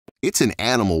It's an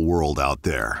animal world out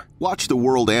there. Watch the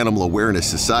World Animal Awareness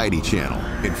Society channel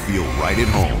and feel right at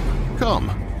home. Come,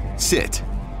 sit,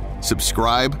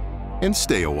 subscribe, and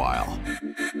stay a while.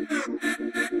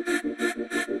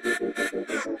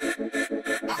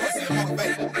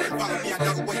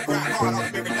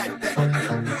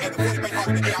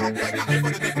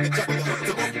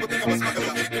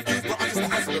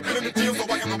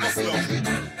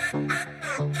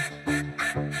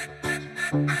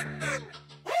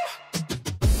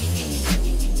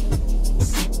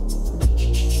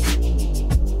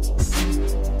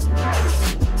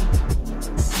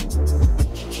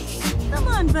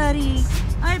 Buddy,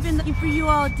 I've been looking for you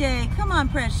all day. Come on,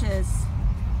 precious.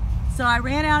 So I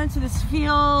ran out into this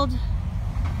field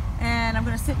and I'm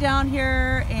going to sit down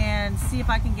here and see if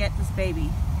I can get this baby.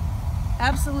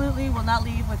 Absolutely will not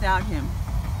leave without him.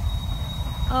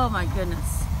 Oh my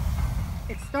goodness.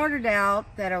 It started out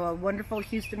that a wonderful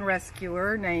Houston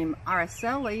rescuer named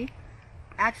Araceli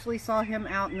actually saw him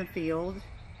out in the field,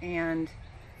 and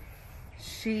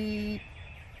she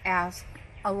asked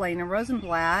Elena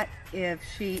Rosenblatt if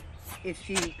she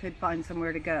could find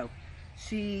somewhere to go.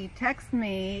 She texted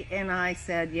me and I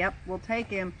said, yep, we'll take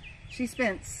him. She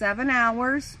spent 7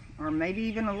 hours or maybe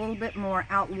even a little bit more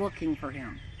out looking for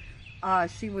him.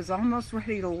 She was almost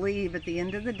ready to leave at the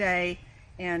end of the day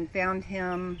and found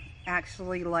him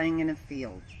actually laying in a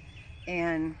field.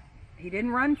 And he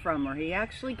didn't run from her. He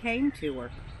actually came to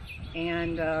her.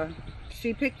 And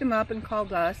she picked him up and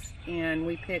called us, and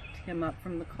we picked him up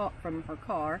from her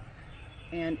car,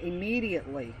 and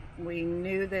immediately we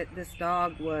knew that this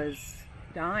dog was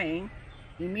dying.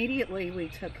 Immediately we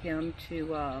took him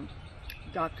to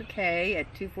Dr. K at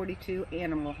 242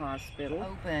 Animal Hospital.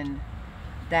 Opened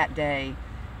that day,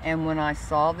 and when I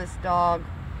saw this dog,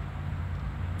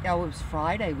 oh, it was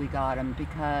Friday we got him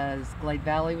because Glade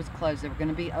Valley was closed. They were going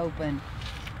to be open.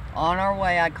 On our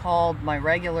way, I called my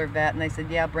regular vet, and they said,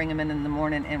 yeah, bring him in the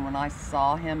morning. And when I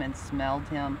saw him and smelled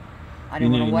him, I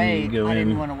didn't want to wait. I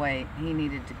didn't want to wait. He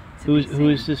needed to be seen. Who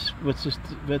is this? What's this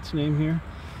vet's name here?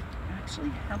 I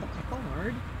actually have a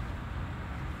card.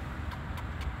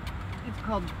 It's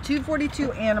called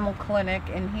 242 Animal Clinic,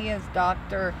 and he is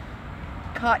Dr.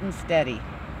 Cottonsteady.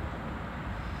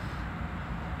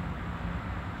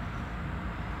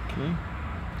 Okay.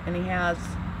 And he has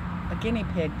a guinea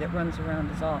pig that runs around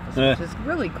his office, which is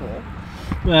really cool.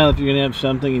 Well, if you're going to have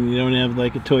something and you don't have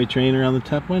like a toy trainer on the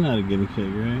top, why not a guinea pig,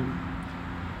 right?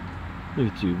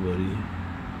 Look at you, buddy.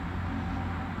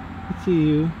 Let's see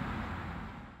you.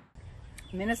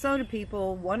 Minnesota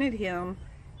people wanted him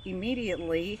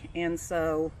immediately, and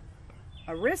so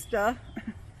Arista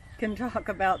can talk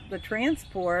about the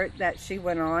transport that she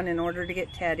went on in order to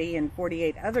get Teddy and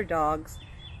 48 other dogs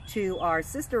to our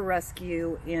sister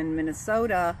rescue in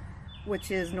Minnesota,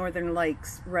 which is Northern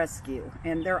Lakes Rescue,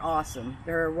 and they're awesome.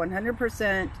 They're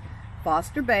 100%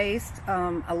 foster based.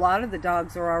 A lot of the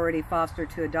dogs are already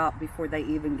fostered to adopt before they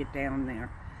even get down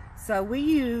there. So we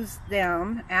use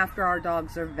them after our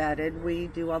dogs are vetted. We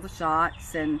do all the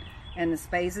shots and the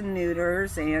spays and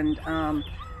neuters and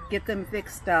get them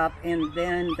fixed up, and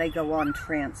then they go on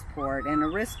transport. And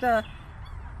Arista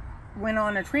went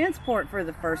on a transport for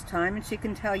the first time, and she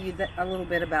can tell you a little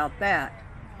bit about that.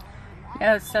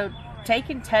 Yeah, so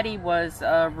taking Teddy was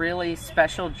a really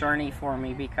special journey for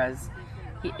me because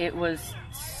it was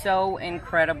so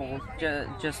incredible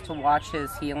just to watch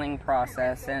his healing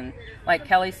process. And like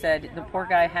Kelly said, the poor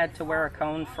guy had to wear a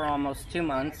cone for almost 2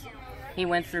 months. He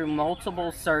went through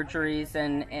multiple surgeries,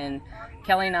 and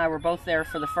Kelly and I were both there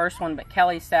for the first one, but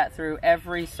Kelly sat through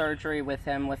every surgery with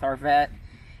him, with our vet.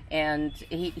 And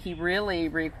he really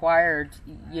required,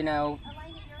 you know,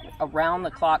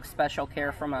 around-the-clock special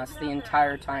care from us the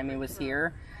entire time he was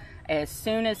here. As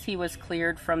soon as he was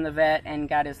cleared from the vet and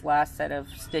got his last set of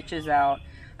stitches out,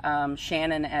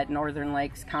 Shannon at Northern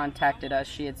Lakes contacted us.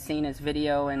 She had seen his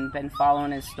video and been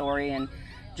following his story and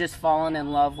just fallen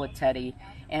in love with Teddy.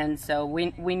 And so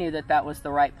we knew that was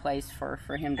the right place for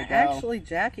him to go. Actually,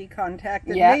 Jackie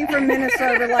contacted me from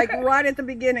Minnesota, like right at the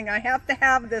beginning. I have to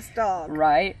have this dog.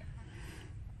 Right.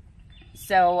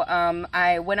 So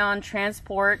I went on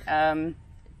transport,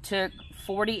 took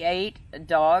 48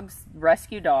 dogs,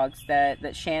 rescue dogs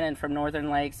that Shannon from Northern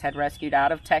Lakes had rescued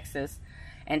out of Texas,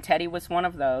 and Teddy was one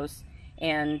of those,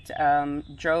 and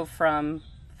drove from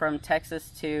Texas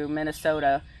to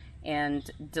Minnesota and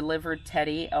delivered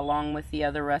Teddy along with the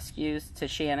other rescues to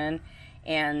Shannon.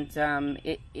 And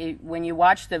when you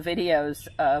watch the videos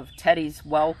of Teddy's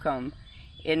welcome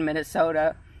in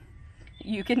Minnesota,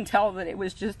 you can tell that it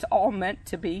was just all meant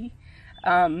to be.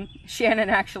 Shannon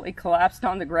actually collapsed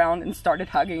on the ground and started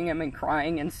hugging him and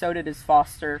crying, and so did his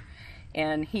foster.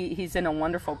 and he's in a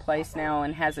wonderful place now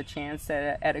and has a chance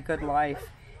at a good life.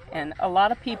 And a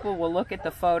lot of people will look at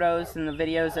the photos and the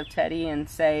videos of Teddy and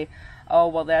say, oh,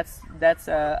 well, that's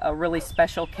a really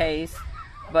special case.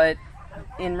 But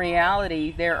in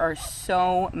reality, there are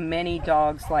so many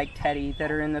dogs like Teddy that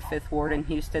are in the 5th Ward in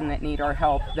Houston that need our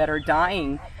help, that are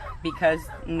dying because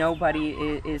nobody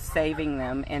is saving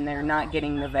them and they're not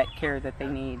getting the vet care that they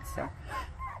need. So,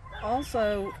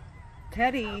 also,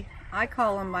 Teddy, I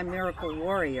call him my miracle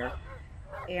warrior,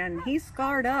 and he's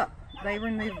scarred up. They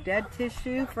removed dead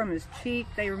tissue from his cheek.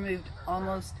 They removed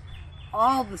almost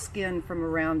all the skin from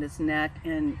around his neck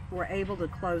and were able to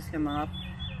close him up.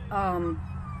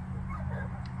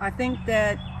 I think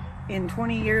that in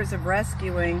 20 years of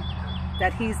rescuing,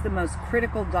 that he's the most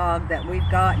critical dog that we've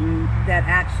gotten that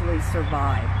actually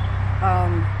survived.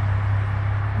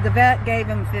 The vet gave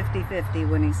him 50-50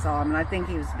 when he saw him, and I think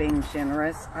he was being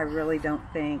generous. I really don't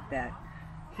think that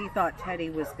he thought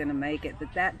Teddy was going to make it,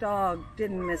 but that dog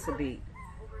didn't miss a beat.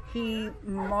 He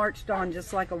marched on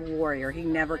just like a warrior. He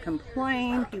never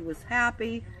complained. He was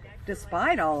happy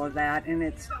despite all of that, and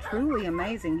it's truly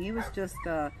amazing. He was just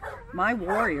my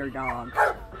warrior dog.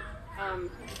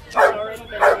 He's already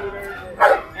been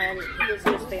neutered, and he was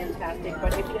just fantastic.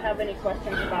 But if you have any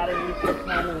questions about him, you can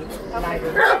tell me.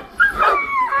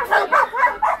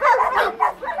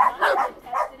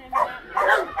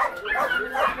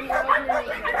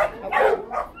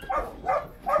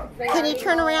 Can you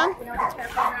turn around?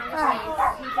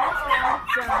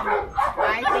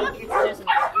 I think it's just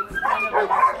kind of a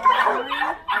muscle memory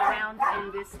around in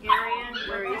this area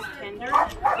where he's tender. He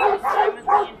was fine with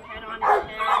being pet on his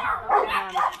head.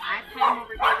 I pet him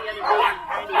over here the other day and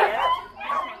tidy up.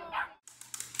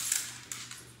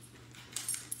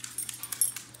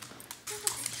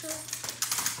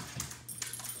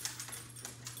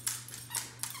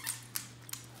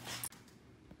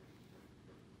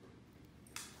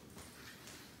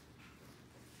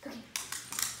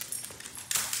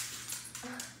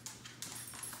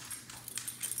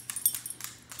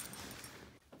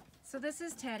 So this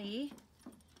is Teddy.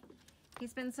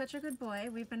 He's been such a good boy.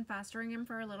 We've been fostering him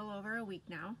for a little over a week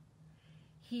now.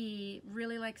 He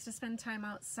really likes to spend time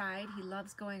outside. He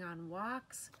loves going on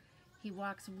walks. He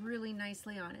walks really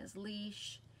nicely on his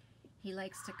leash. He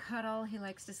likes to cuddle. He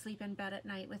likes to sleep in bed at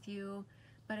night with you.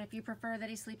 But if you prefer that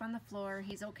he sleep on the floor,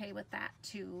 he's okay with that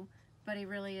too. But he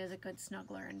really is a good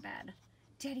snuggler in bed.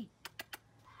 Teddy!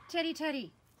 Teddy,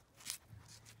 Teddy!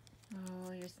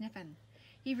 Oh, you're sniffing.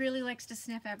 He really likes to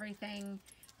sniff everything.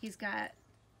 He's got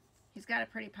a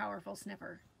pretty powerful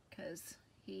sniffer because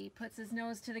he puts his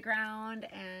nose to the ground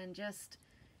and just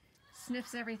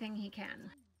sniffs everything he can.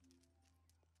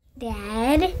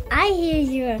 Dad, I hear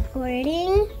you're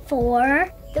recording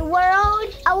for the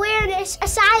World Awareness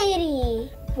Society.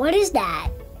 What is that?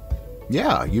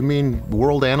 Yeah, you mean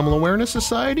World Animal Awareness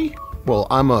Society? Well,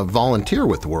 I'm a volunteer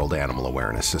with the World Animal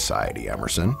Awareness Society,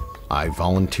 Emerson. I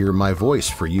volunteer my voice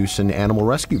for use in animal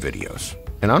rescue videos.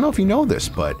 And I don't know if you know this,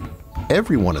 but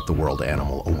everyone at the World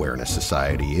Animal Awareness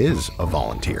Society is a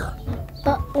volunteer.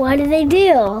 But what do they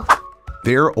do?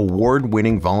 They're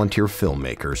award-winning volunteer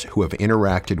filmmakers who have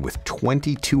interacted with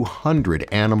 2,200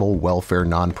 animal welfare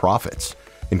nonprofits,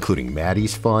 including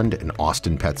Maddie's Fund and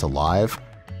Austin Pets Alive,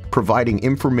 providing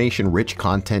information-rich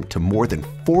content to more than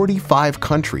 45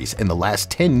 countries in the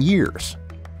last 10 years.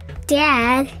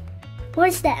 Dad,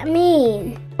 what's that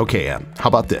mean? Okay, how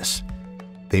about this?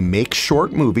 They make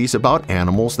short movies about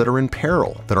animals that are in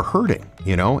peril, that are hurting,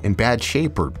 in bad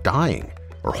shape or dying,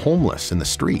 or homeless in the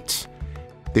streets.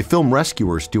 They film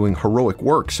rescuers doing heroic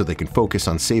work so they can focus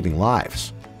on saving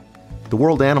lives. The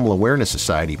World Animal Awareness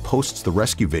Society posts the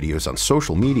rescue videos on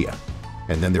social media,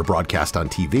 and then they're broadcast on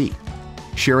TV,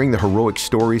 sharing the heroic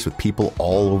stories with people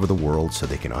all over the world so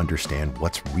they can understand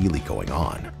what's really going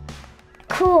on.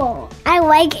 Cool. I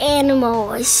like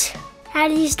animals. How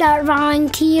did you start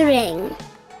volunteering?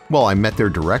 Well, I met their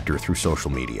director through social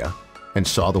media and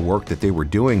saw the work that they were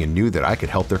doing and knew that I could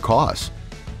help their cause.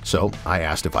 So I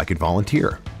asked if I could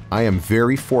volunteer. I am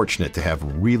very fortunate to have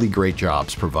really great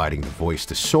jobs providing the voice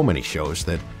to so many shows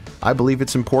that I believe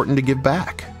it's important to give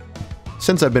back.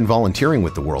 Since I've been volunteering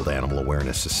with the World Animal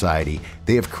Awareness Society,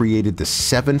 they have created the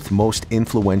 7th most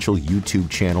influential YouTube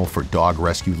channel for dog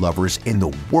rescue lovers in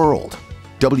the world,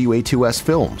 WA2S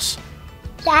Films.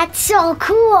 That's so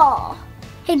cool.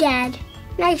 Hey, Dad,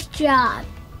 nice job.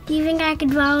 Do you think I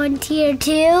could volunteer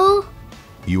too?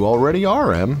 You already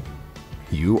are, Em.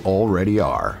 You already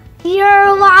are.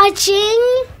 You're watching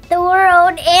the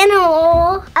World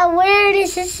Animal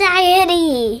Awareness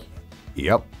Society.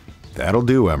 Yep, that'll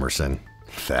do, Emerson.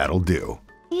 That'll do.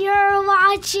 You're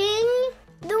watching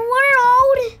the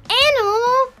World Animal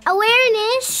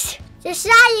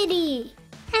Society.